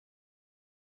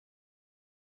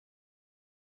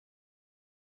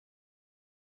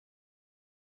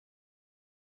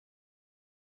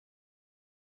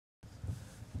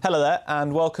Hello there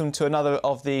and welcome to another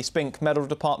of the Spink Medal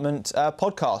Department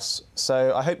podcasts.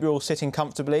 So I hope you're all sitting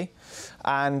comfortably,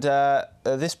 and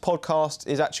this podcast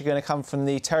is actually going to come from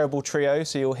the terrible trio,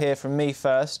 so you'll hear from me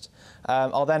first.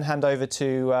 I'll then hand over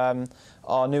to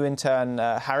our new intern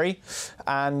Harry,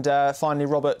 and finally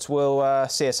Robert will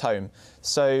see us home.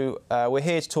 So we're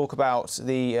here to talk about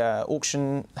the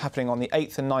auction happening on the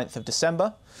 8th and 9th of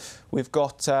December. We've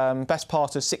got best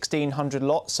part of 1,600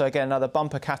 lots, so again another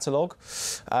bumper catalogue,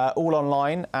 all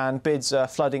online, and bids are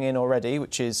flooding in already,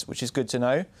 which is good to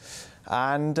know.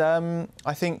 And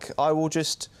I think I will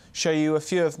just show you a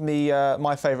few of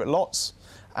my favourite lots,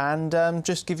 and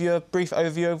just give you a brief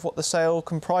overview of what the sale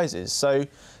comprises. So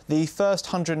the first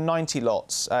 190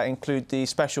 lots include the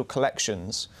special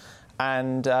collections,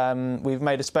 and we've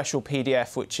made a special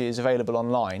PDF which is available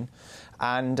online.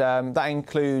 And that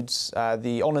includes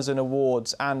the honours and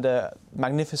awards and a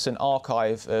magnificent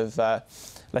archive of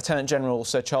Lieutenant General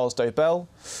Sir Charles Dobell.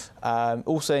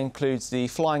 Also includes the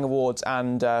flying awards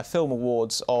and film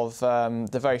awards of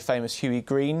the very famous Huey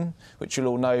Green, which you'll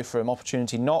all know from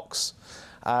Opportunity Knocks.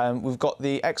 We've got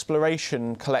the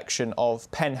exploration collection of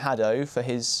Pen Hadow for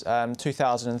his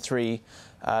 2003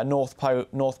 North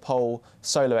Pole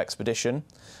Solo Expedition.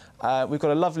 We've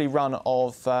got a lovely run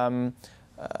of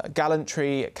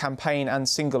gallantry, campaign and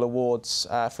single awards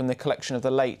from the collection of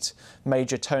the late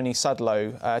Major Tony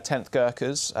Sudlow, 10th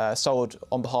Gurkhas, sold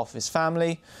on behalf of his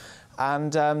family.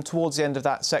 And towards the end of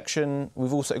that section,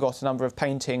 we've also got a number of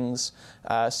paintings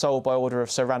sold by order of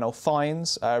Sir Ranulph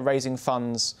Fiennes, raising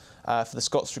funds for the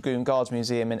Scots Dragoon Guards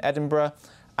Museum in Edinburgh.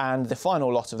 And the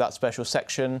final lot of that special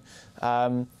section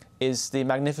is the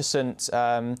magnificent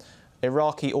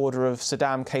Iraqi Order of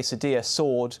Saddam Quesadilla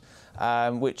sword,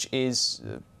 which is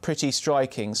pretty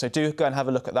striking. So do go and have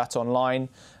a look at that online,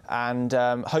 and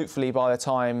hopefully by the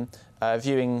time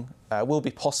viewing will be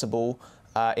possible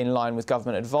in line with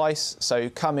government advice. So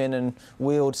come in and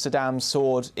wield Saddam's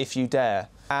sword if you dare.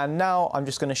 And now I'm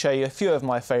just going to show you a few of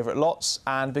my favourite lots,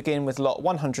 and begin with lot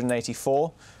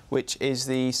 184, which is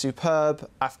the superb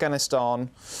Afghanistan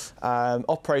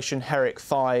Operation Herrick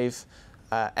 5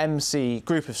 MC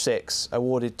Group of 6,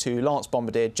 awarded to Lance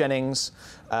Bombardier Jennings,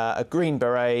 a Green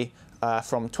Beret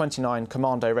from 29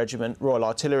 Commando Regiment Royal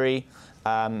Artillery,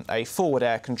 a forward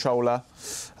air controller.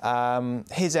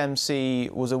 His MC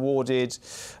was awarded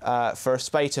for a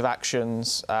spate of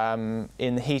actions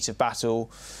in the heat of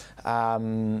battle,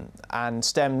 and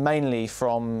stemmed mainly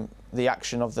from the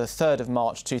action of the 3rd of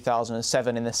March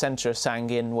 2007 in the centre of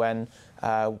Sangin, when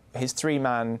his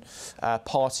three-man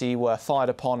party were fired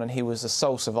upon, and he was the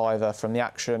sole survivor from the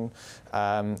action,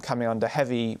 coming under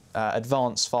heavy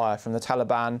advance fire from the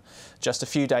Taliban. Just a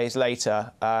few days later,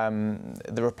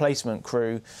 the replacement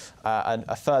crew,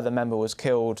 a further member was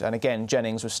killed, and again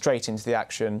Jennings was straight into the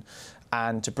action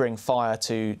and to bring fire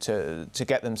to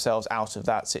get themselves out of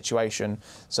that situation.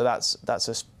 So that's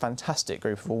a fantastic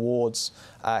group of awards.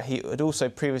 He had also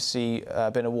previously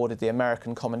been awarded the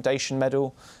American Commendation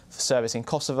Medal for service in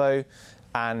Kosovo,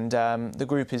 and the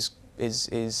group is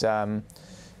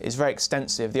very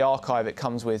extensive. The archive it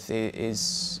comes with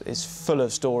is full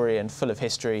of story and full of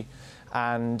history,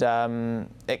 and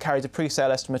it carries a pre-sale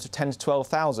estimate of 10 to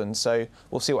 12,000. So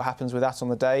we'll see what happens with that on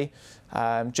the day.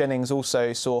 Jennings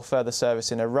also saw further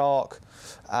service in Iraq.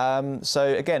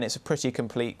 So again, it's a pretty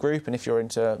complete group, and if you're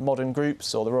into modern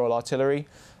groups or the Royal Artillery,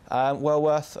 well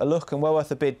worth a look and well worth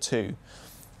a bid too.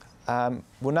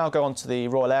 We'll now go on to the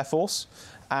Royal Air Force,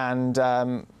 and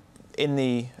in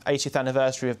the 80th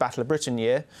anniversary of Battle of Britain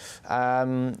year,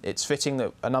 it's fitting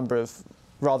that a number of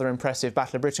rather impressive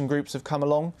Battle of Britain groups have come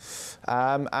along,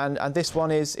 and this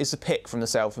one is a pick from the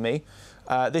sale for me.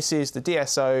 This is the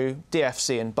DSO,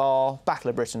 DFC and BAR, Battle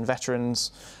of Britain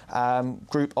Veterans,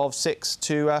 group of 6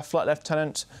 to Flight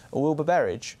Lieutenant Wilbur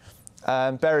Berridge.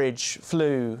 Berridge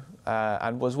flew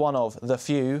and was one of the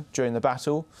few during the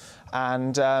battle,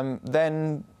 and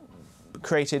then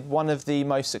created one of the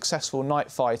most successful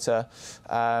night fighter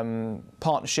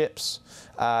partnerships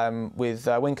with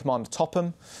Wing Commander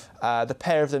Topham. The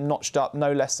pair of them notched up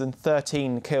no less than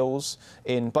 13 kills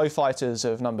in Beaufighters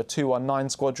of number 219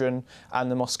 Squadron, and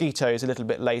the Mosquitoes a little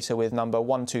bit later with number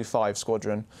 125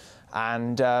 Squadron.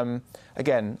 And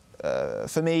again,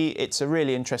 for me, it's a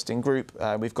really interesting group.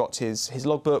 We've got his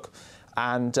logbook,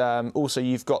 and also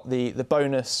you've got the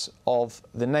bonus of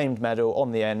the named medal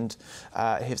on the end,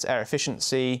 his air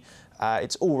efficiency.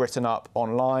 It's all written up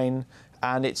online,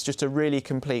 and it's just a really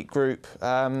complete group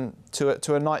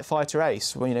to a night fighter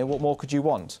ace. Well, you know, what more could you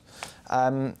want?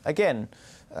 Again,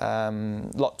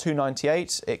 lot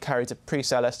 298, it carries a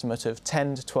pre-sale estimate of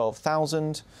 10 to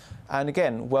 12,000, and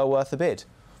again, well worth a bid.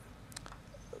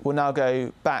 we'll now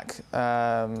go back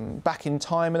back in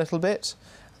time a little bit,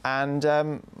 and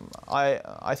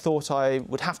I thought I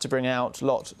would have to bring out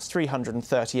lot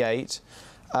 338.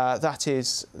 That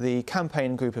is the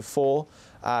campaign group of 4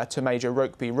 to Major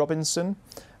Rokeby Robinson.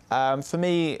 For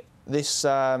me, this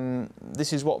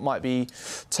is what might be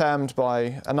termed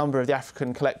by a number of the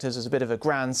African collectors as a bit of a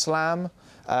grand slam.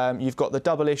 You've got the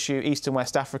double issue East and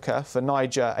West Africa for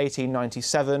Niger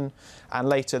 1897, and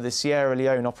later the Sierra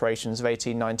Leone operations of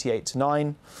 1898 to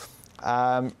 9.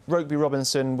 Rokeby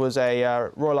Robinson was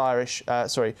a Royal Irish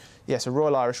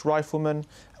rifleman,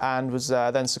 and was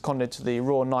then seconded to the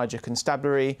Royal Niger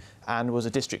Constabulary and was a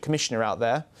district commissioner out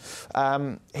there.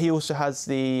 He also has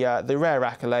the rare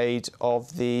accolade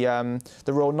of the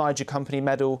Royal Niger Company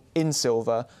Medal in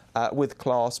silver with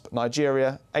clasp,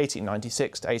 Nigeria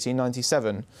 1896 to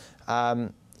 1897.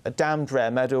 A damned rare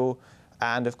medal,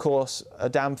 and of course a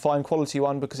damn fine quality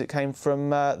one because it came from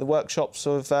the workshops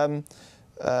of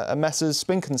Messrs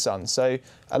Spink and Son. So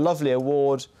a lovely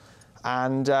award,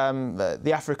 and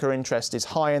the Africa interest is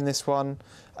high in this one.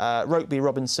 Rokeby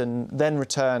Robinson then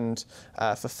returned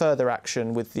for further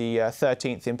action with the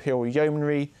 13th Imperial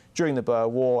Yeomanry during the Boer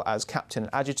War as captain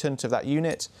adjutant of that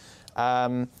unit.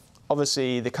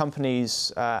 Obviously, the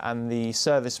companies and the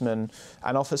servicemen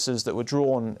and officers that were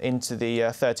drawn into the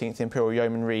 13th Imperial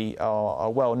Yeomanry are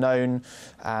well known,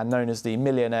 known as the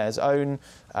Millionaire's Own,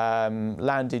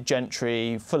 landed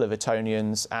gentry, full of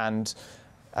Etonians, and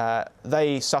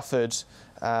they suffered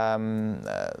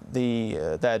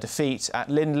their defeat at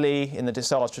Lindley in the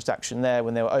disastrous action there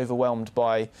when they were overwhelmed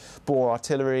by Boer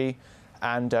artillery.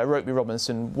 And Rokeby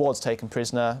Robinson was taken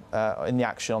prisoner in the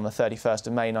action on the 31st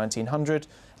of May 1900.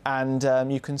 And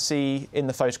you can see in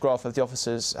the photograph of the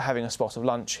officers having a spot of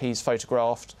lunch, he's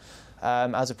photographed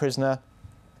as a prisoner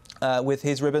with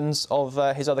his ribbons of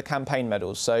his other campaign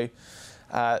medals. So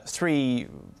 3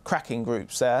 cracking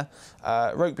groups there.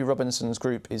 Rokeby Robinson's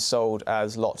group is sold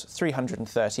as lot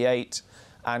 338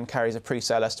 and carries a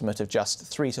pre-sale estimate of just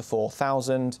 3,000 to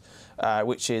 4,000,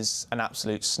 which is an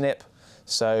absolute snip.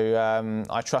 So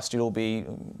I trust you'll all be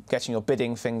getting your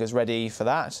bidding fingers ready for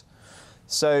that.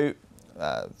 So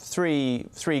three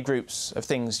groups of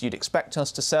things you'd expect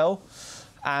us to sell,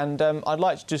 and I'd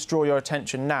like to just draw your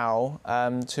attention now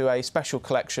to a special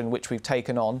collection which we've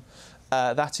taken on.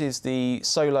 That is the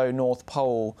Solo North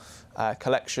Pole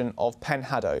collection of Pen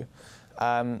Hadow.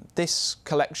 This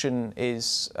collection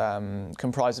is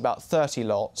comprised of about 30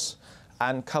 lots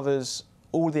and covers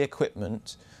all the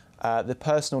equipment, the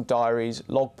personal diaries,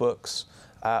 logbooks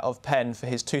of Pen for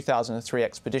his 2003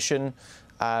 expedition.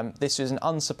 This is an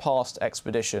unsurpassed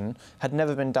expedition, had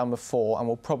never been done before and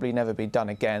will probably never be done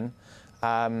again.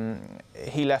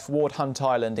 He left Ward Hunt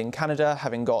Island in Canada,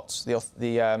 having got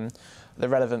the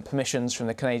relevant permissions from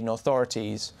the Canadian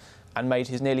authorities, and made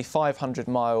his nearly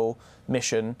 500-mile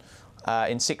mission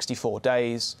in 64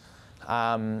 days,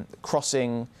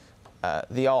 crossing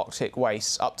the Arctic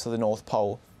wastes up to the North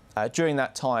Pole. During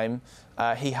that time,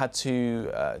 he had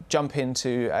to jump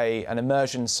into an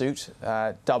immersion suit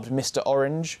dubbed Mr.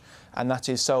 Orange, and that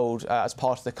is sold as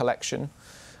part of the collection,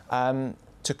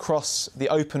 to cross the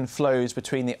open flows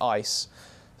between the ice.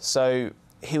 So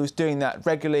he was doing that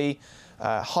regularly,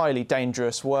 highly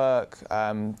dangerous work,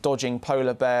 dodging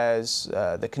polar bears.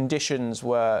 The conditions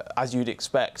were, as you'd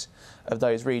expect of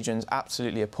those regions,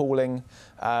 absolutely appalling.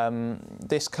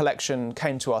 This collection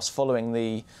came to us following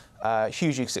the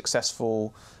hugely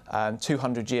successful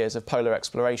 200 years of polar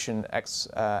exploration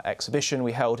exhibition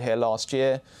we held here last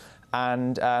year,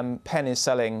 and Pen is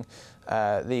selling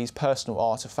these personal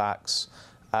artefacts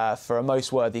for a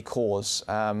most worthy cause,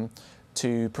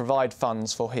 to provide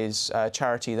funds for his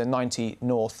charity, the 90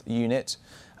 North Unit,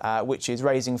 which is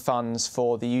raising funds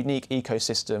for the unique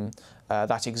ecosystem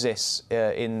that exists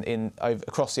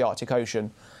across the Arctic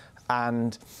Ocean.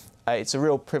 And it's a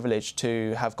real privilege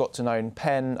to have got to know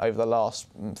Pen over the last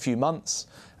few months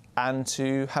and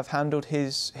to have handled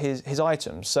his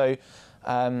items. So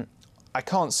I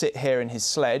can't sit here in his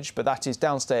sledge, but that is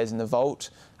downstairs in the vault,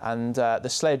 and the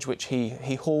sledge which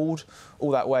he hauled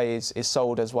all that way is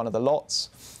sold as one of the lots.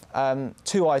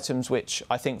 2 items which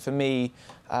I think for me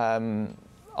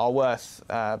are worth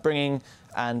bringing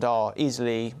and are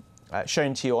easily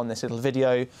shown to you on this little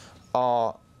video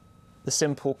are the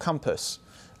simple compass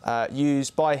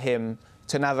used by him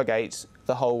to navigate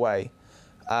the whole way.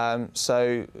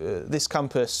 This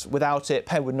compass, without it,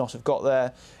 Pen would not have got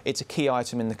there. It's a key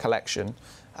item in the collection.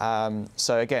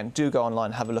 So again, do go online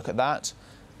and have a look at that.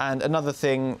 And another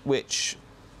thing which,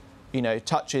 you know,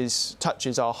 touches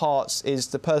our hearts is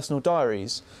the personal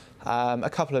diaries. A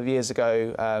couple of years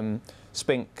ago,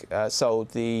 Spink sold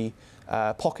the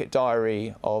pocket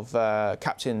diary of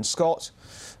Captain Scott,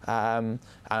 and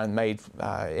made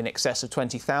in excess of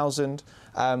 20,000.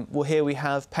 Well, here we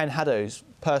have Pen Hadow's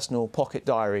personal pocket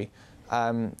diary,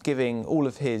 giving all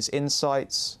of his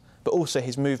insights, but also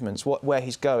his movements, where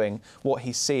he's going, what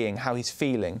he's seeing, how he's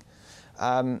feeling.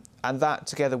 And that,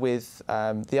 together with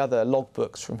the other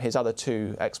logbooks from his other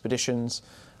 2 expeditions,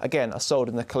 again, are sold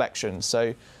in the collection.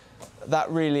 So that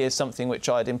really is something which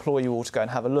I'd implore you all to go and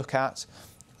have a look at.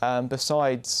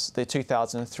 Besides the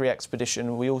 2003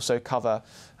 expedition, we also cover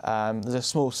there's a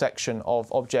small section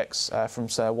of objects from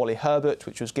Sir Wally Herbert,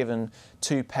 which was given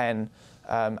to Pen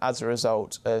as a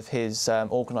result of his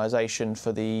organisation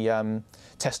for the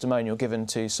testimonial given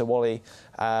to Sir Wally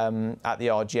at the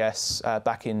RGS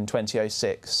back in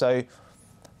 2006. So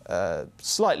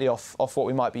slightly off what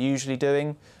we might be usually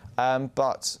doing,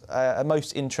 but a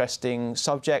most interesting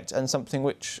subject and something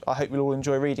which I hope you'll all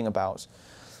enjoy reading about.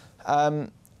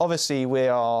 Obviously,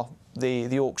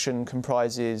 the auction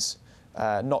comprises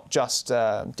not just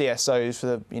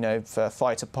DSOs for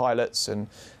fighter pilots and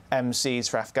MCs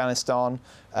for Afghanistan.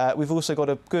 We've also got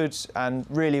a good and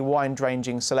really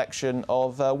wide-ranging selection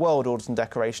of world orders and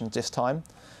decorations this time.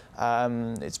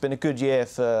 It's been a good year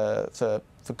for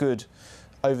good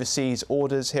overseas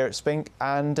orders here at Spink,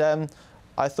 and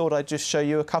I thought I'd just show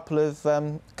you a couple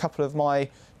of my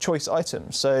choice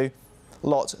items. So,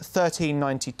 lot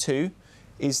 1392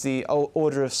 is the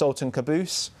Order of Sultan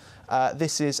Qaboos.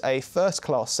 This is a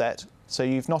first-class set, so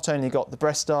you've not only got the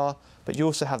breast star, but you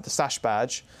also have the sash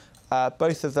badge.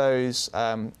 Both of those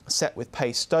set with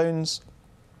paste stones,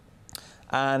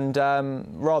 and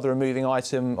rather a moving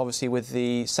item, obviously, with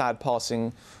the sad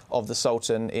passing of the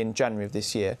Sultan in January of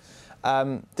this year.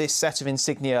 This set of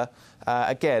insignia,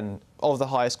 again, of the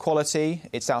highest quality.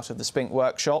 It's out of the Spink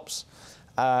workshops,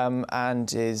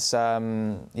 and is,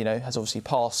 has obviously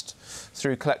passed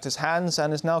through collectors' hands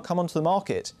and has now come onto the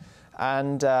market.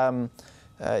 And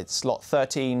it's lot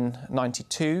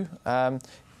 1392.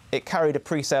 It carried a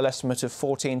pre-sale estimate of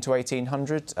 1,400 to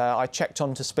 1,800. I checked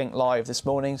onto Spink Live this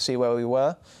morning to see where we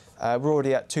were. We're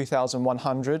already at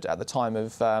 2,100 at the time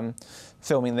of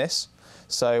filming this.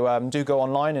 So do go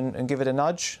online and give it a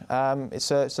nudge.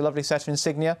 It's a lovely set of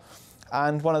insignia,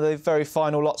 and one of the very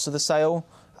final lots of the sale.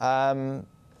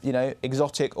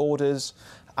 Exotic orders,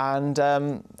 and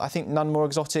I think none more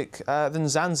exotic than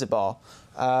Zanzibar.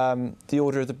 The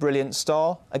Order of the Brilliant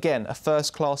Star, again, a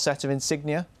first-class set of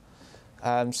insignia.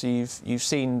 So you've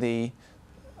seen the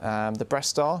breast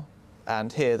star,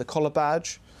 and here the collar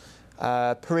badge,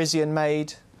 Parisian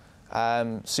made,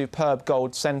 superb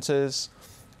gold centres,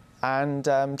 and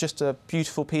just a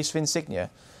beautiful piece of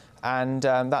insignia. And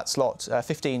that's lot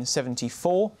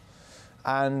 1574.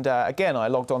 And again, I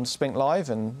logged on to Spink Live,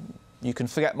 and you can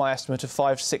forget my estimate of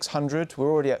 500 to 600.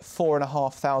 We're already at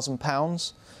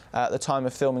 £4,500 at the time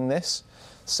of filming this.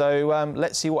 So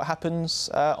let's see what happens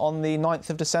on the 9th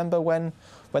of December when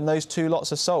those 2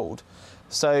 lots are sold.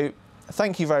 So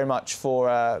thank you very much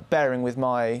for bearing with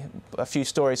a few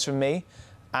stories from me,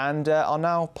 and I'll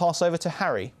now pass over to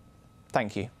Harry.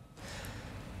 Thank you.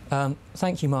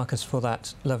 Thank you, Marcus, for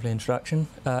that lovely introduction.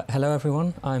 Hello,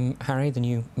 everyone. I'm Harry, the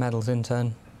new medals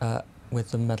intern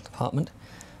with the medal department,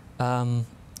 and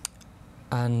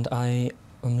I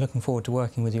am looking forward to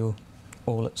working with you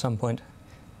all at some point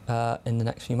in the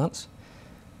next few months.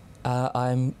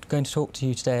 I'm going to talk to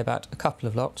you today about a couple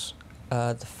of lots.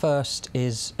 The first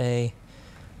is a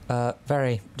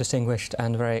very distinguished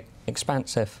and very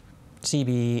expansive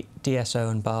CB, DSO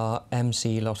and bar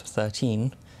MC lot of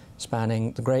 13,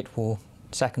 spanning the Great War,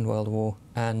 Second World War,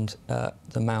 and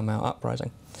the Mau Mau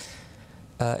Uprising.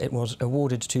 It was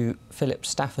awarded to Philip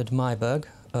Stafford Myburgh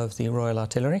of the Royal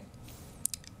Artillery.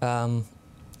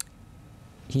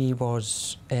 He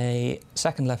was a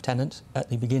second lieutenant at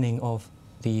the beginning of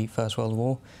the First World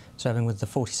War, serving with the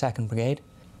 42nd Brigade.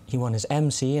 He won his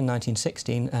MC in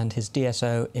 1916 and his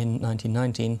DSO in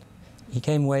 1919. He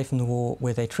came away from the war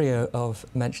with a trio of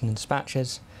mention and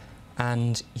dispatches,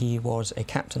 and he was a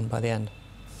captain by the end.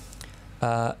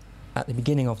 At the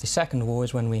beginning of the Second War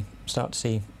is when we start to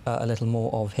see a little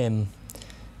more of him.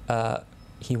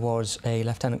 He was a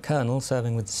lieutenant colonel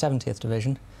serving with the 70th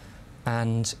Division,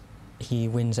 and he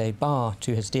wins a bar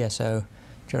to his DSO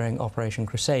during Operation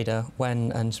Crusader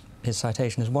when, and his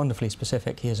citation is wonderfully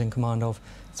specific, he is in command of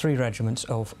 3 regiments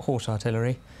of horse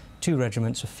artillery, 2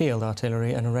 regiments of field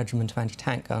artillery, and a regiment of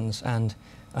anti-tank guns, and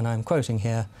I'm quoting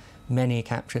here, many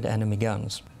captured enemy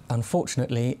guns.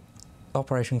 Unfortunately,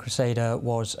 Operation Crusader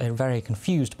was a very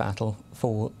confused battle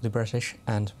for the British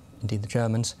and indeed the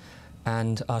Germans,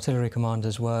 and artillery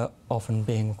commanders were often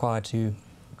being required to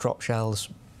drop shells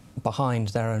behind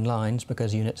their own lines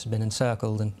because units had been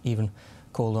encircled and even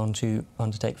called on to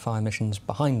undertake fire missions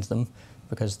behind them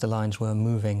because the lines were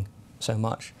moving so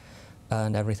much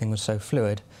and everything was so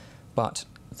fluid. But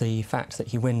the fact that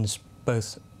he wins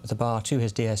both the bar to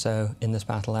his DSO in this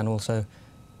battle and also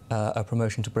a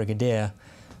promotion to brigadier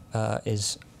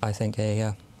is, I think,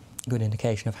 a good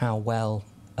indication of how well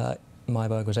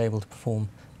Myburgh was able to perform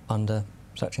under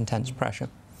such intense pressure.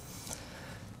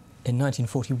 In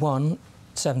 1941,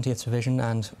 70th Division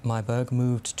and Myburgh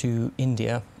moved to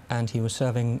India, and he was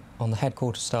serving on the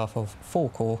headquarters staff of 4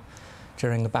 Corps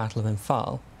during the Battle of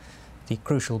Imphal, the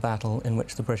crucial battle in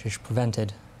which the British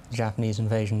prevented the Japanese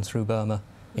invasion through Burma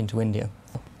into India.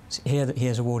 It's here that he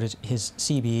is awarded his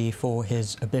CBE for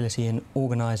his ability in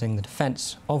organising the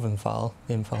defence of Imphal,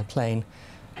 the Imphal Plain,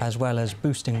 as well as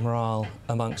boosting morale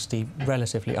amongst the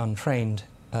relatively untrained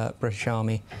British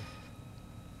Army,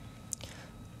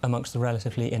 amongst the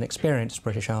relatively inexperienced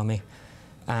British Army,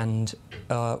 and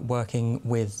working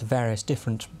with the various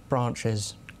different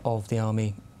branches of the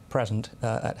army present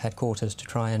at headquarters to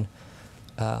try and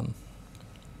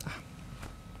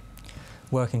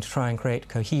create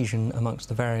cohesion amongst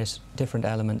the various different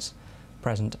elements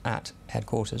present at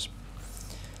headquarters.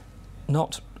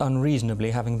 Not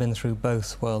unreasonably, having been through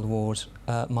both world wars,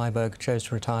 Myburgh chose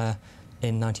to retire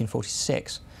in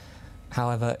 1946.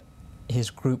 However, his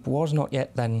group was not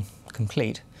yet then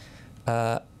complete,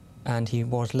 and he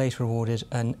was later awarded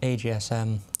an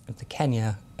AGSM of the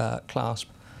Kenya clasp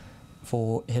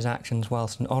for his actions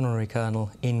whilst an honorary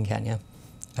colonel in Kenya.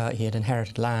 He had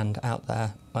inherited land out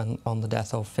there on the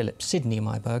death of Philip Sidney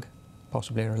Myburgh,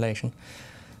 possibly a relation,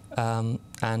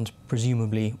 and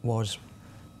presumably was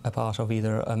a part of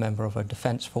either a member of a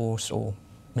defence force or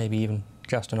maybe even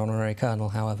just an honorary colonel.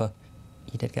 However,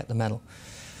 he did get the medal.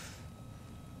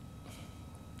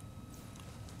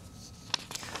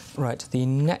 Right, the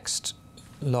next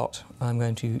lot I'm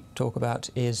going to talk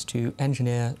about is to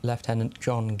Engineer Lieutenant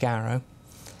John Garrow.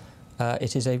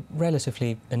 It is a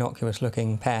relatively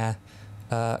innocuous-looking pair,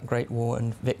 Great War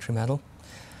and Victory Medal.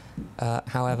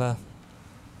 However,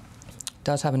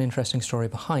 does have an interesting story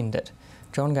behind it.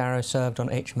 John Garrow served on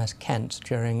HMS Kent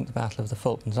during the Battle of the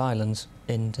Falklands Islands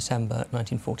in December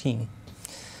 1914.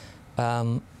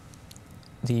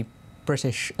 The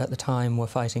British at the time were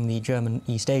fighting the German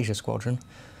East Asia Squadron,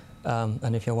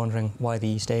 and if you're wondering why the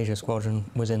East Asia Squadron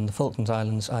was in the Falklands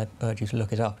Islands, I urge you to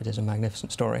look it up. It is a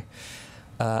magnificent story.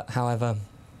 However,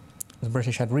 the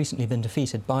British had recently been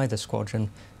defeated by the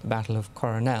squadron, the Battle of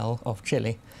Coronel off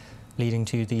Chile, leading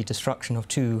to the destruction of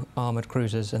 2 armoured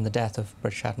cruisers and the death of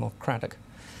British Admiral Craddock.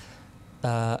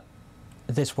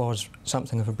 This was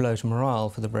something of a blow to morale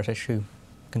for the British, who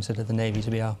considered the Navy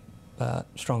to be our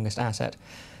strongest asset,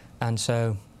 and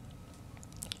so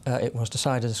it was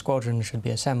decided a squadron should be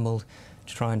assembled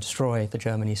to try and destroy the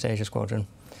German East Asia Squadron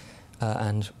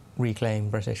and reclaim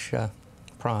British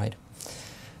pride.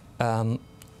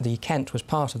 The Kent was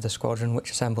part of the squadron which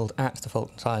assembled at the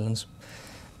Falklands Islands,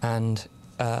 and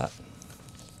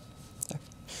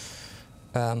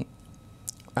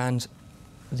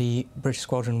the British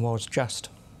squadron was just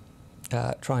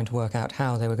trying to work out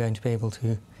how they were going to be able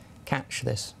to catch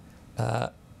this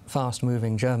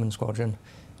fast-moving German squadron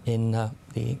in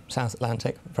the South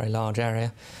Atlantic, a very large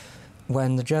area,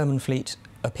 when the German fleet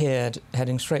appeared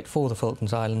heading straight for the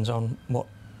Falklands Islands on what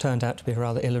turned out to be a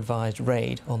rather ill-advised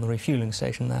raid on the refuelling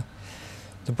station there.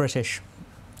 The British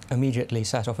immediately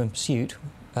set off in pursuit,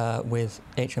 with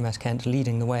HMS Kent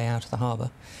leading the way out of the harbour.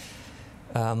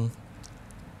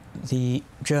 The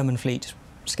German fleet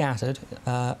scattered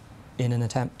in an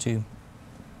attempt to,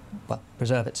 well,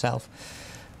 preserve itself,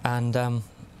 and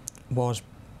was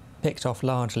picked off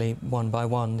largely one by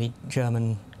one. The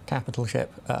German capital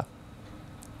ship,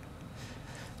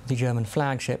 the German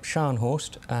flagship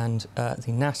Scharnhorst and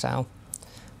the Nassau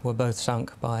were both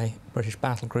sunk by British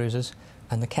battle cruisers,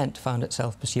 and the Kent found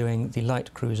itself pursuing the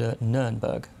light cruiser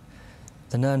Nürnberg.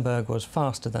 The Nürnberg was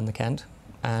faster than the Kent,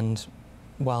 and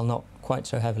while not quite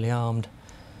so heavily armed,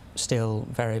 still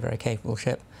very, very capable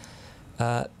ship.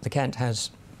 The Kent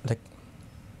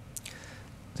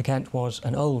was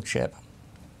an old ship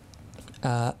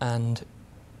and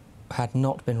had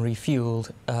not been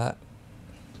refuelled.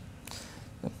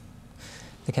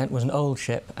 The Kent was an old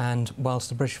ship, and whilst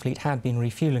the British fleet had been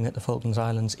refuelling at the Falklands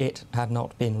Islands, it had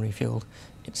not been refuelled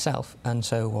itself, and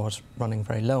so was running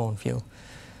very low on fuel.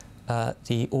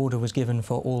 The order was given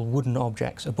for all wooden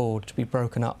objects aboard to be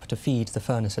broken up to feed the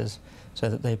furnaces, so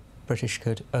that the British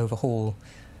could overhaul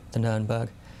the Nürnberg,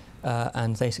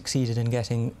 and they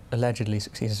allegedly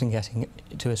succeeded in getting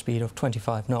to a speed of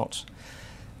 25 knots.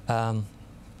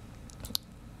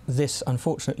 This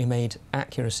unfortunately made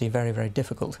accuracy very, very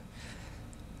difficult.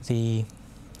 This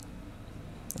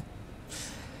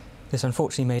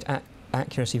unfortunately made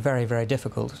accuracy very, very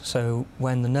difficult, so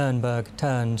when the Nürnberg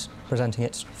turned, presenting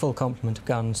its full complement of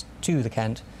guns to the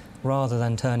Kent, rather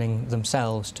than turning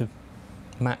themselves to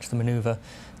match the manoeuvre,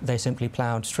 they simply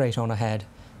ploughed straight on ahead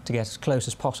to get as close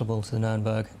as possible to the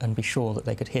Nürnberg and be sure that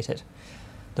they could hit it.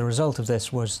 The result of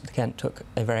this was the Kent took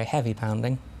a very heavy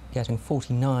pounding, getting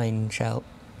 49 shell,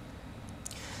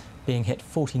 being hit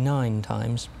 49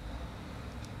 times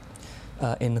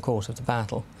in the course of the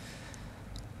battle.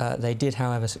 They did,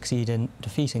 however, succeed in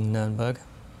defeating Nürnberg.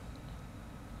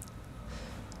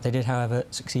 They did, however,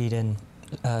 succeed in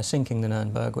sinking the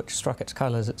Nürnberg, which struck its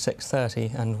colours at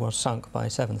 6:30 and was sunk by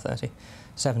 7:30.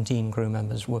 17 crew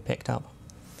members were picked up.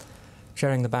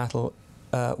 During the battle,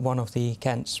 one of the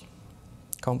Kent's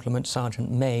complement,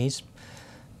 Sergeant Mays,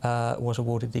 was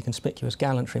awarded the Conspicuous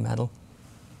Gallantry Medal.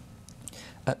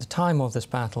 At the time of this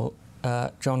battle,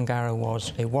 John Garrow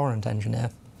was a warrant engineer,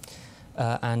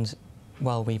 and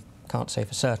while we can't say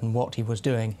for certain what he was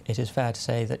doing, it is fair to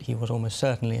say that he was almost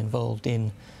certainly involved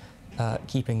in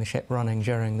keeping the ship running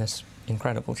during this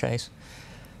incredible chase.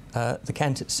 The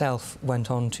Kent itself went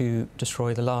on to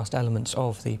destroy the last elements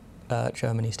of the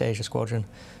German East Asia Squadron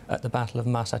at the Battle of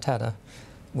Massaterre,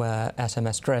 where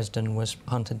SMS Dresden was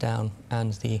hunted down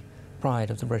and the pride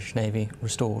of the British Navy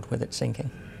restored with its sinking.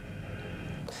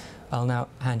 I'll now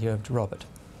hand you over to Robert.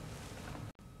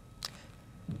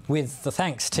 With the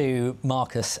thanks to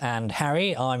Marcus and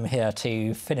Harry, I'm here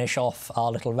to finish off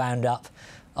our little roundup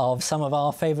of some of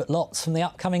our favourite lots from the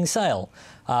upcoming sale.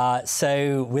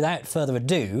 So without further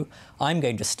ado, I'm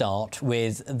going to start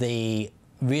with the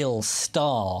real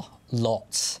star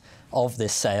lots of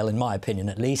this sale, in my opinion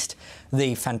at least,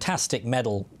 the fantastic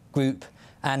medal group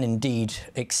and indeed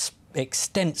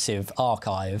extensive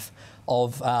archive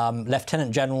of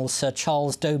Lieutenant General Sir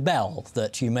Charles Dobell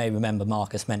that you may remember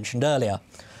Marcus mentioned earlier.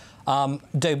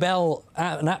 Dobell,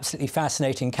 an absolutely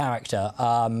fascinating character.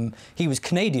 He was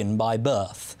Canadian by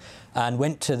birth and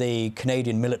went to the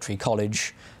Canadian Military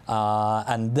College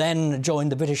and then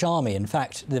joined the British Army. In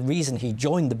fact, the reason he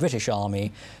joined the British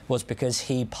Army was because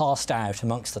he passed out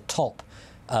amongst the top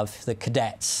of the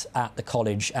cadets at the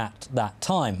college at that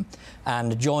time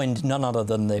and joined none other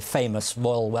than the famous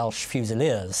Royal Welsh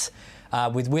Fusiliers,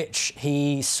 with which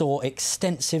he saw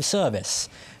extensive service.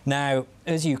 Now,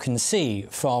 as you can see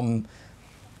from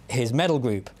his medal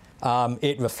group,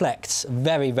 it reflects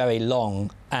very, very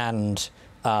long and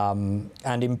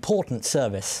important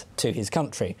service to his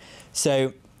country.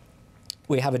 So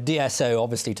we have a DSO,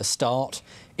 obviously, to start,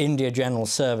 India General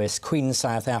Service, Queen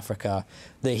South Africa,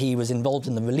 that he was involved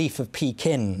in the relief of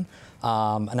Pekin,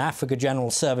 an Africa General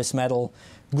Service Medal,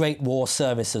 Great War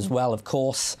Service as well, of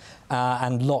course,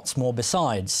 and lots more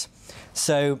besides.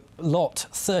 So lot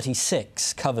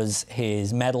 36 covers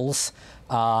his medals.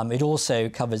 It also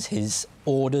covers his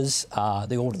orders,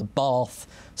 the Order of the Bath,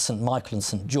 St Michael and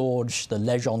St George, the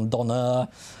Légion d'Honneur,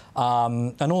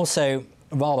 and also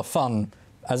rather fun,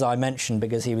 as I mentioned,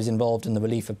 because he was involved in the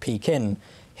relief of Pekin,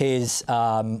 his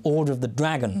Order of the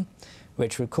Dragon,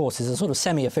 which of course is a sort of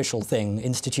semi-official thing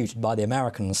instituted by the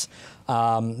Americans,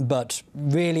 but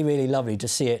really, really lovely to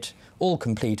see it all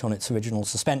complete on its original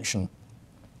suspension.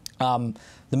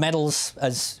 The medals,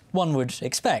 as one would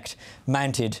expect,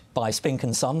 mounted by Spink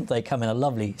 & Son. They come in a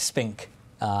lovely Spink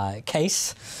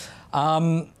case.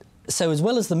 So as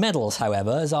well as the medals,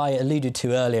 however, as I alluded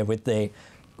to earlier with the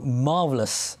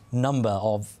marvellous number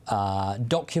of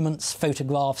documents,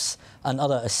 photographs and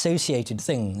other associated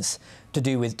things to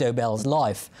do with Dobell's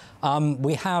life,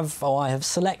 I have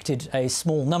selected a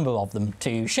small number of them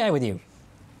to share with you.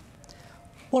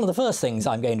 One of the first things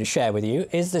I'm going to share with you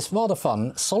is this rather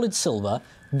fun solid silver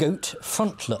goat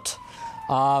frontlet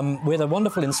with a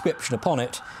wonderful inscription upon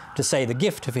it to say the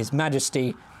gift of His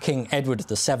Majesty King Edward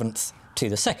VII to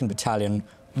the 2nd Battalion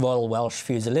Royal Welsh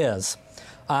Fusiliers.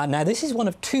 Now this is one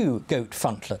of 2 goat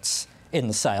frontlets in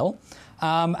the sale,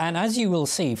 and as you will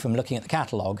see from looking at the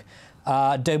catalogue,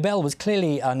 Dobell was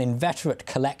clearly an inveterate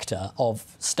collector of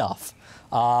stuff.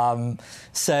 So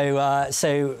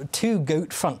 2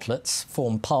 goat frontlets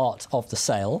form part of the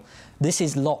sale. This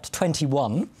is lot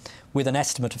 21 with an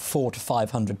estimate of £400 to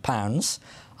 £500.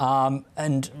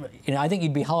 And you know, I think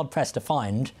you'd be hard pressed to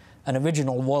find an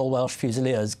original Royal Welsh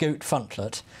Fusiliers goat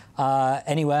frontlet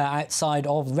anywhere outside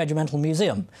of the Regimental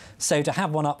Museum. So to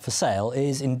have one up for sale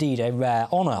is indeed a rare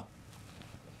honour.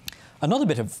 Another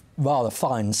bit of rather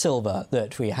fine silver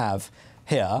that we have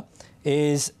here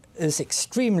is this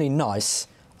extremely nice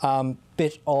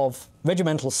bit of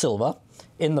regimental silver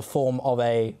in the form of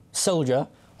a soldier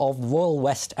of the Royal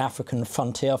West African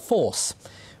Frontier Force,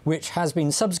 which has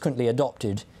been subsequently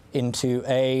adopted into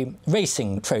a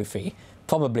racing trophy,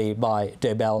 probably by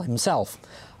Dobell himself.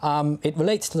 It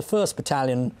relates to the 1st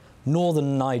Battalion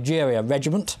Northern Nigeria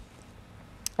Regiment,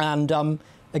 and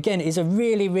again, is a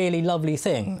really, really lovely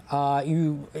thing.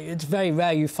 It's very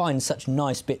rare you find such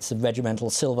nice bits of regimental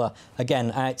silver,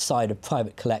 again, outside of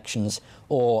private collections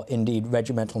or indeed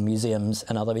regimental museums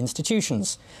and other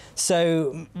institutions.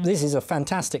 So this is a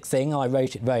fantastic thing. I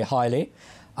rate it very highly.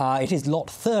 It is lot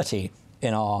 30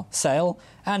 in our sale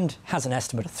and has an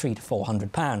estimate of £300 to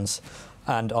 £400.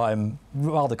 And I'm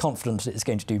rather confident that it's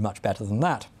going to do much better than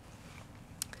that.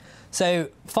 So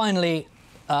finally,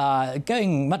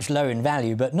 going much lower in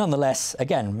value, but nonetheless,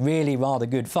 again, really rather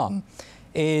good fun,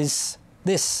 is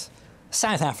this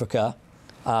South Africa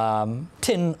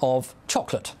tin of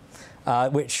chocolate,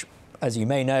 which, as you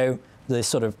may know, the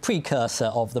sort of precursor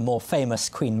of the more famous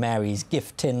Queen Mary's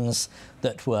gift tins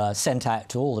that were sent out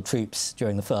to all the troops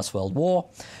during the First World War.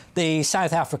 The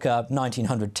South Africa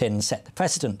 1900 tin set the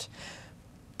precedent.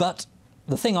 But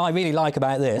the thing I really like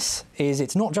about this is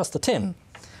it's not just the tin,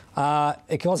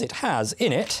 because it has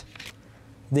in it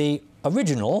the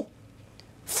original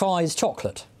Fry's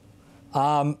chocolate.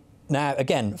 Now,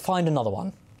 again, find another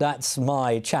one. That's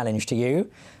my challenge to you.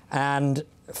 And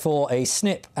for a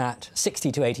snip at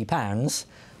 £60 to £80,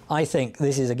 I think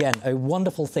this is, again, a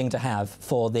wonderful thing to have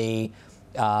for the,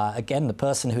 again, the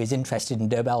person who is interested in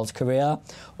Dobell's career,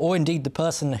 or indeed the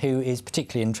person who is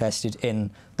particularly interested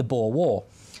in the Boer War.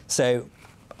 So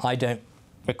I don't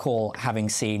recall having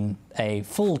seen a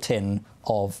full tin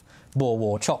of Boer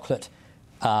War chocolate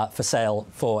for sale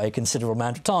for a considerable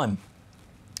amount of time.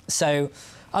 So,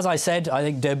 as I said, I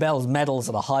think Dobell's medals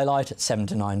are the highlight at 7,000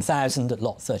 to 9,000 at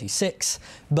lot 36.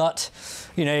 But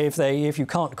you know, if you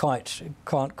can't quite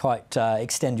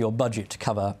extend your budget to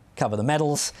cover the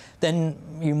medals, then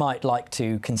you might like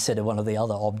to consider one of the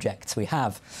other objects we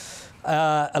have.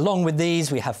 Along with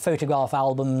these, we have photograph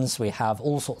albums, we have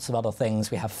all sorts of other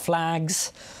things, we have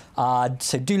flags.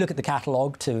 So do look at the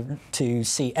catalogue to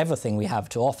see everything we have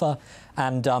to offer.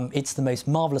 And it's the most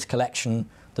marvellous collection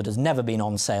that has never been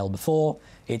on sale before.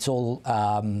 It's all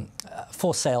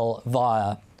for sale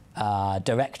via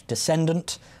direct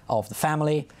descendant of the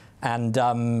family. And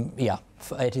yeah,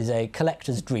 it is a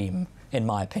collector's dream, in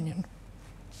my opinion.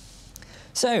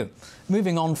 So,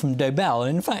 moving on from Dobell,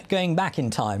 and in fact going back in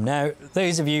time. Now,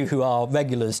 those of you who are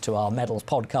regulars to our medals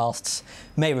podcasts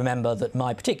may remember that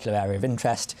my particular area of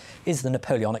interest is the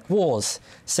Napoleonic Wars.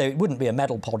 So it wouldn't be a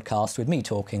medal podcast with me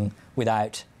talking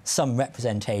without some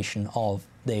representation of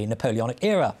the Napoleonic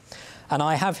era. And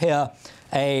I have here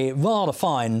a rather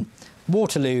fine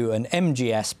Waterloo and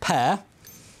MGS pair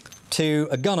to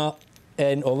a gunner,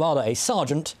 or rather a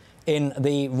sergeant, in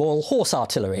the Royal Horse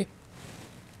Artillery.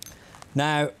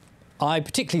 Now, I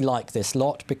particularly like this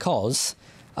lot because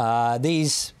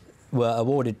these were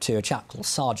awarded to a chap called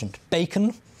Sergeant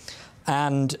Bacon,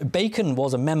 and Bacon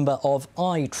was a member of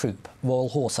I Troop, Royal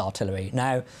Horse Artillery.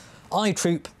 Now, I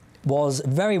Troop was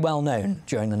very well known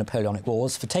during the Napoleonic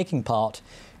Wars for taking part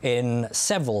in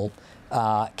several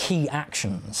key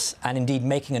actions, and indeed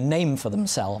making a name for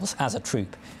themselves as a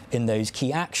troop in those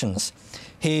key actions.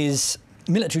 His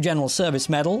Military General Service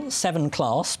Medal, 7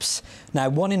 clasps. Now,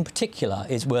 one in particular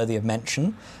is worthy of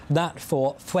mention, that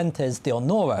for Fuentes de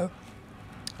Honoro,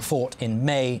 fought in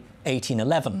May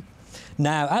 1811.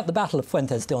 Now, at the Battle of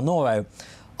Fuentes de Honoro,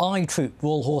 I Troop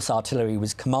Royal Horse Artillery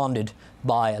was commanded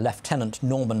by Lieutenant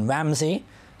Norman Ramsay.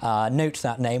 Note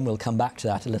that name, we'll come back to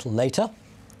that a little later.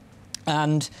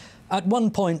 And at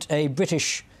one point, a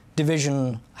British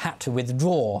division had to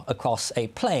withdraw across a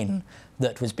plain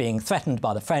that was being threatened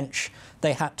by the French.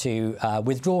 They had to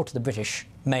withdraw to the British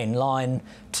main line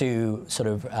to sort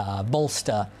of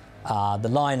bolster the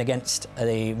line against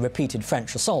the repeated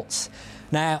French assaults.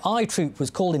 Now, I Troop was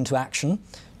called into action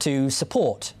to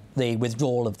support the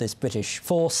withdrawal of this British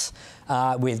force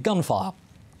with gunfire.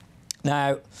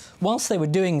 Now, whilst they were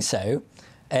doing so,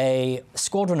 a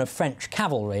squadron of French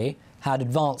cavalry had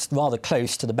advanced rather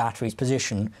close to the battery's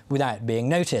position without being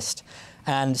noticed.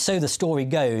 And so the story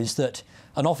goes that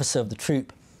an officer of the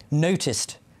troop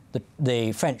noticed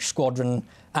the French squadron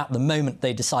at the moment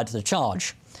they decided to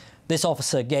charge. This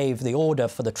officer gave the order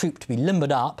for the troop to be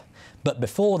limbered up, but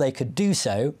before they could do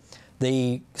so,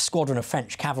 the squadron of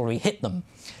French cavalry hit them.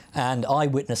 And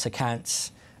eyewitness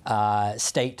accounts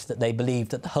state that they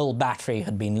believed that the whole battery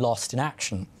had been lost in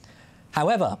action.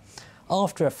 However,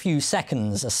 after a few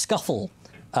seconds, a scuffle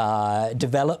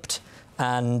developed,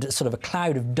 and sort of a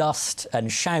cloud of dust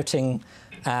and shouting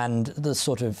and the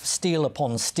sort of steel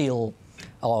upon steel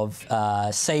of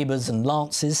sabres and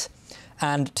lances.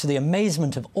 and to the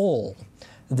amazement of all,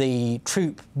 the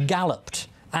troop galloped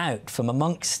out from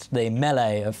amongst the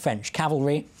melee of French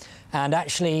cavalry and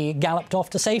actually galloped off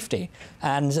to safety.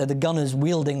 And the gunners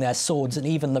wielding their swords, and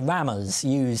even the rammers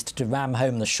used to ram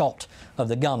home the shot of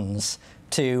the guns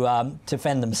to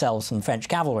defend themselves from French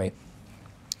cavalry.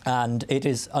 And it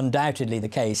is undoubtedly the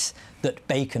case that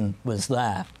Bacon was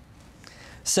there.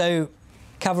 So,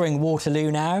 covering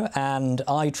Waterloo now, and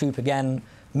I Troop again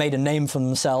made a name for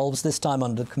themselves, this time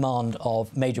under the command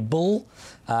of Major Bull.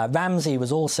 Ramsay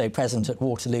was also present at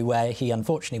Waterloo, where he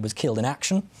unfortunately was killed in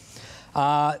action.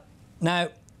 Now,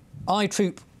 I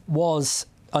Troop was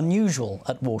unusual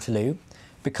at Waterloo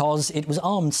because it was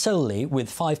armed solely with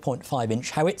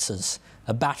 5.5-inch howitzers,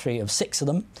 a battery of 6 of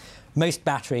them. Most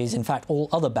batteries, in fact all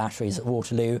other batteries at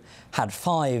Waterloo, had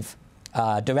 5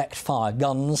 direct fire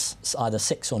guns, either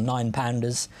 6 or 9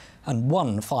 pounders, and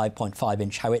 1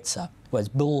 5.5-inch howitzer, whereas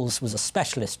Bull's was a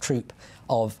specialist troop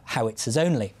of howitzers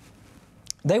only.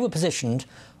 They were positioned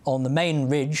on the main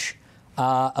ridge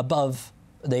above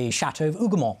the Chateau of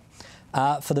Hougoumont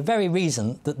for the very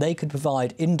reason that they could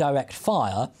provide indirect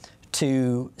fire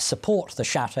to support the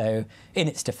chateau in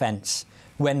its defence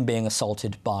when being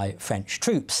assaulted by French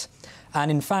troops. And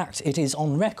in fact, it is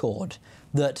on record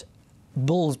that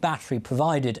Bull's battery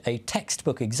provided a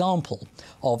textbook example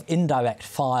of indirect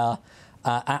fire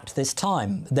at this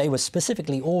time. They were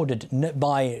specifically ordered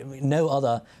by no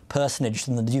other personage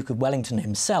than the Duke of Wellington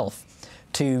himself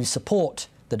to support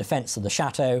the defence of the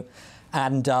chateau.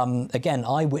 And again,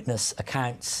 eyewitness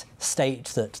accounts state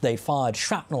that they fired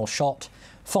shrapnel shot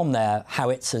from their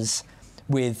howitzers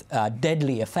with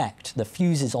deadly effect. The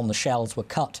fuses on the shells were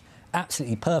cut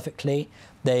absolutely perfectly.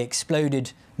 They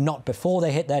exploded not before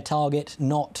they hit their target,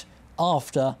 not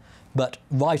after, but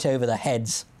right over the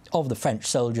heads of the French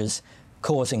soldiers,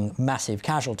 causing massive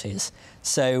casualties.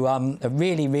 So a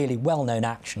really, really well-known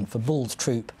action for Bull's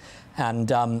troop.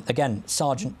 And again,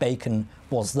 Sergeant Bacon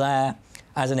was there.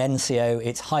 As an NCO,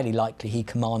 it's highly likely he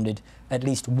commanded at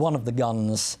least one of the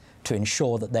guns to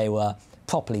ensure that they were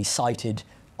properly sighted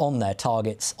on their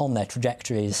targets, on their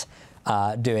trajectories,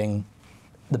 doing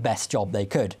the best job they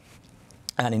could.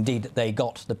 And indeed, they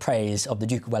got the praise of the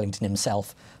Duke of Wellington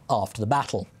himself after the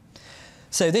battle.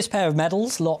 So this pair of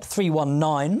medals, Lot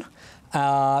 319,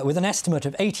 with an estimate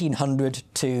of 1,800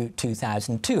 to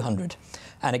 2,200.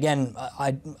 And again,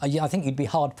 I think you'd be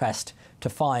hard-pressed to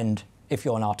find, if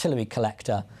you're an artillery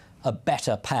collector, a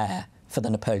better pair for the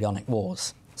Napoleonic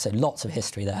Wars. So lots of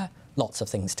history there, lots of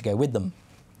things to go with them.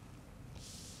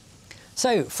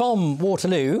 So from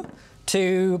Waterloo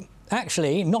to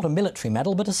actually not a military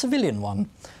medal, but a civilian one.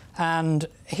 And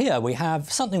here we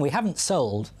have something we haven't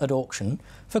sold at auction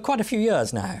for quite a few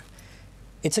years now.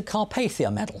 It's a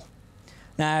Carpathia medal.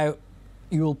 Now,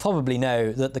 you will probably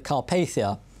know that the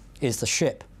Carpathia is the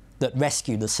ship that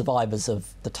rescued the survivors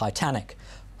of the Titanic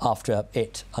after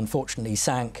it unfortunately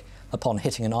sank upon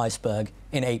hitting an iceberg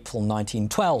in April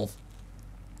 1912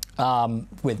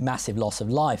 with massive loss of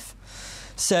life.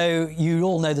 So you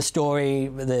all know the story,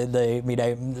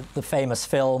 the famous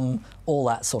film, all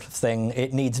that sort of thing.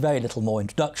 It needs very little more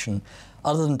introduction,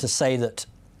 other than to say that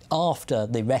after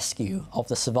the rescue of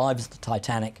the survivors of the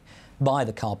Titanic by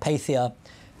the Carpathia,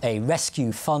 a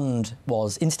rescue fund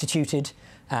was instituted,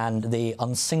 and the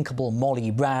unsinkable Molly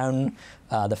Brown,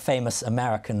 the famous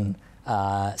American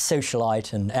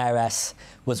socialite and heiress,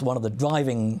 was one of the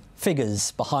driving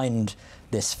figures behind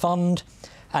this fund.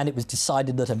 And it was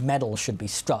decided that a medal should be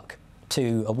struck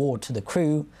to award to the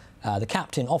crew, the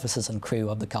captain, officers and crew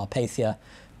of the Carpathia,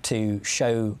 to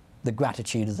show the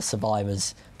gratitude of the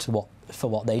survivors for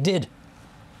what they did.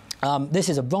 This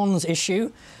is a bronze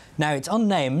issue. Now, it's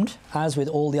unnamed, as with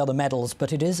all the other medals,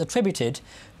 but it is attributed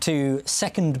to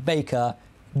 2nd Baker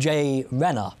J.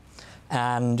 Renner.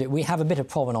 And we have a bit of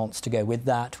provenance to go with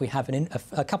that. We have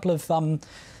a couple of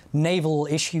naval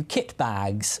issue kit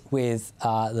bags with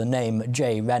the name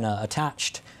J. Renner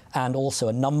attached, and also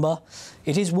a number.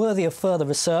 It is worthy of further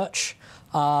research.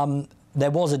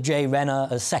 There was a J. Renner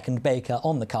as 2nd Baker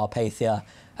on the Carpathia,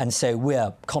 and so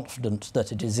we're confident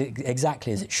that it is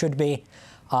exactly as it should be.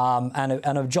 And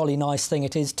a jolly nice thing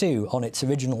it is too, on its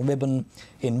original ribbon,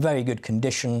 in very good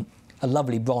condition, a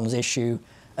lovely bronze issue.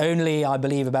 Only, I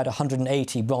believe, about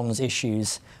 180 bronze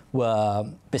issues were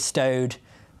bestowed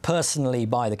personally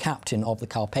by the captain of the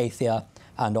Carpathia,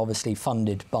 and obviously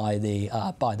funded by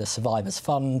the Survivors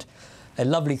Fund. A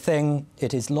lovely thing.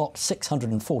 It is lot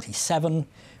 647,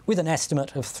 with an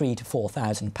estimate of £3,000 to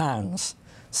 £4,000.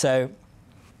 So,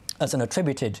 as an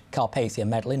attributed Carpathia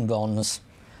medal in bronze,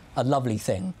 a lovely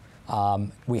thing.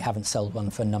 We haven't sold one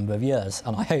for a number of years,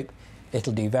 and I hope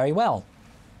it'll do very well.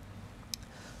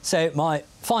 So my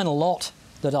final lot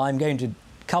that I'm going to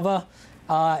cover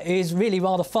is really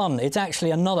rather fun. It's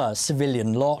actually another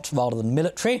civilian lot rather than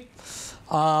military.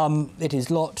 It is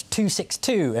lot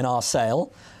 262 in our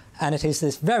sale, and it is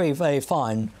this very, very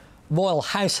fine royal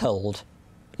household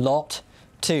lot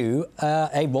to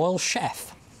a royal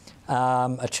chef,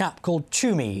 a chap called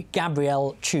Chummy,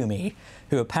 Gabriel Chummy,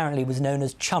 who apparently was known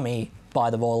as Chummy by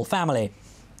the royal family.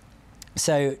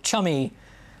 So Chummy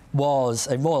was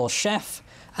a royal chef,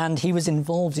 and he was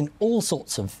involved in all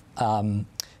sorts of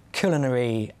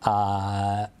culinary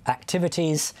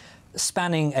activities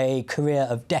spanning a career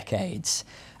of decades.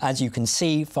 As you can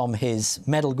see from his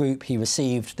medal group, he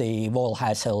received the Royal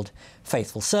Household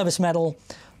Faithful Service Medal,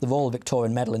 the Royal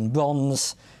Victorian Medal in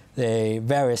Bronze, the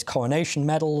various coronation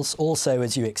medals, also,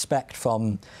 as you expect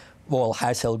from Royal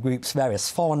Household groups, various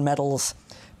foreign medals,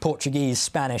 Portuguese,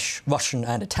 Spanish, Russian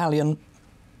and Italian.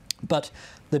 But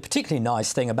the particularly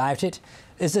nice thing about it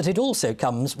is that it also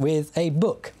comes with a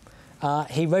book.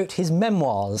 He wrote his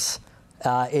memoirs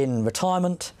in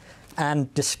retirement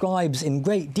and describes in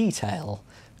great detail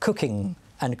cooking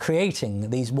and creating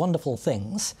these wonderful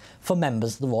things for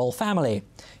members of the royal family.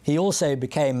 He also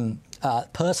became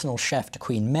personal chef to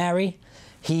Queen Mary.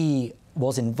 He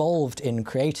was involved in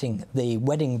creating the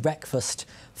wedding breakfast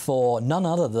for none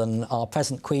other than our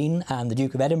present Queen and the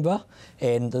Duke of Edinburgh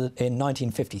in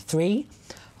 1953.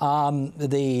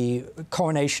 The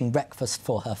coronation breakfast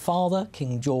for her father,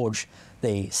 King George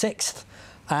VI,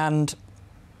 and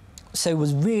so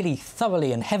was really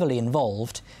thoroughly and heavily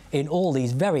involved in all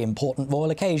these very important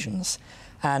royal occasions.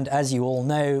 And as you all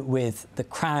know, with The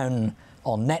Crown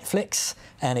on Netflix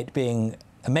and it being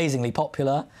amazingly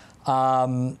popular,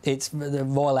 the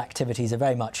royal activities are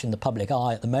very much in the public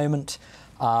eye at the moment.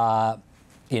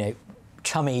 You know,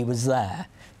 Chummy was there.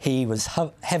 He was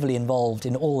heavily involved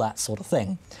in all that sort of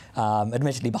thing,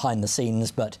 admittedly behind the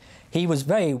scenes, but he was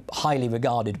very highly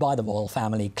regarded by the royal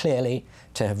family, clearly,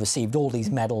 to have received all these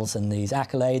medals and these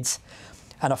accolades.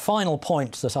 And a final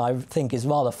point that I think is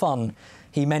rather fun,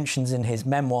 he mentions in his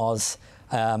memoirs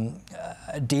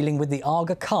dealing with the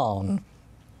Aga Khan,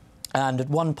 and at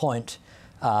one point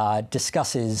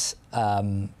discusses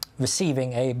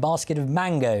receiving a basket of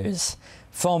mangoes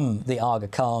from the Aga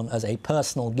Khan as a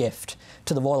personal gift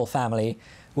to the royal family,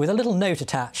 with a little note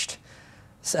attached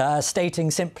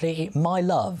stating simply, "My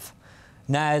love."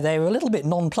 Now, they were a little bit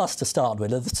nonplussed to start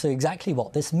with as to exactly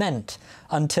what this meant,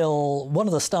 until one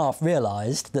of the staff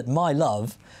realised that My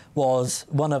Love was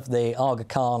one of the Aga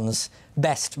Khan's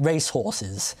best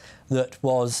racehorses that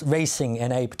was racing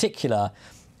in a particular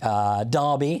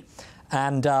derby,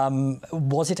 and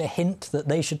was it a hint that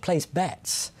they should place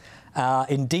bets?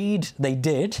 Indeed, they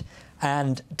did,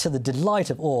 and to the delight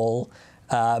of all,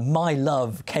 My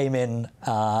Love came in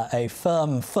a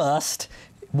firm first,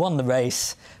 won the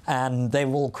race, and they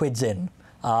were all quids in.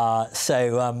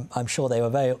 So I'm sure they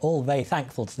were all very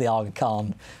thankful to the Aga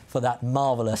Khan for that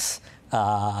marvellous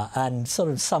and sort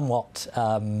of somewhat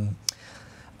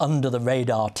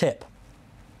under-the-radar tip.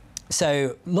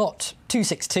 So lot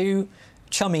 262,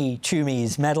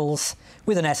 Chummy's medals,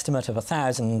 with an estimate of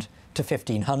 1,000 to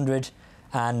 1,500,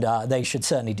 and they should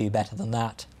certainly do better than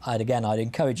that. I'd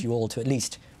encourage you all to at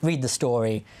least read the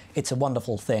story. It's a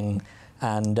wonderful thing,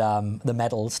 and the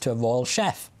medals to a royal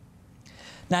chef.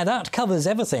 Now that covers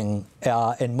everything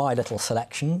in my little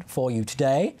selection for you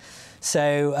today.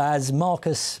 So as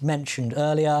Marcus mentioned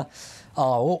earlier,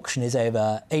 our auction is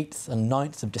over 8th and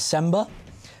 9th of December.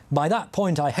 By that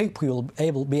point, I hope we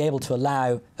will be able to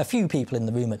allow a few people in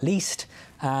the room at least,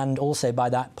 and also by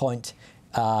that point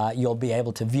you'll be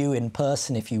able to view in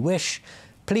person if you wish.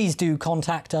 Please do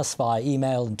contact us via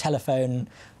email and telephone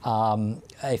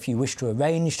if you wish to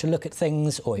arrange to look at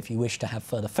things, or if you wish to have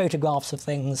further photographs of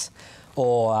things,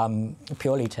 or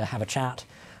purely to have a chat.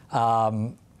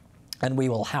 And we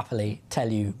will happily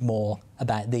tell you more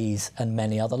about these and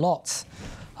many other lots.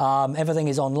 Everything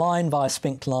is online via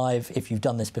Spink Live. If you've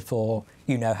done this before,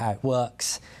 you know how it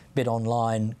works. Bid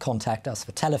online, contact us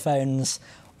for telephones,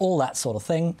 all that sort of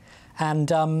thing.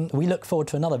 And we look forward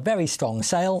to another very strong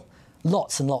sale.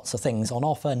 Lots and lots of things on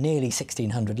offer, nearly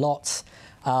 1,600 lots.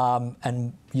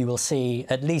 And you will see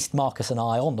at least Marcus and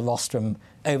I on the rostrum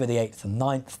over the 8th and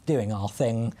 9th doing our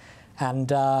thing.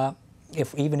 And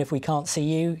even if we can't see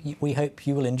you, we hope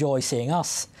you will enjoy seeing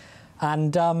us.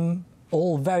 And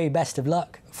all very best of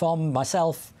luck from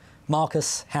myself,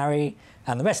 Marcus, Harry,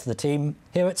 and the rest of the team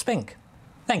here at Spink.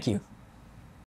 Thank you.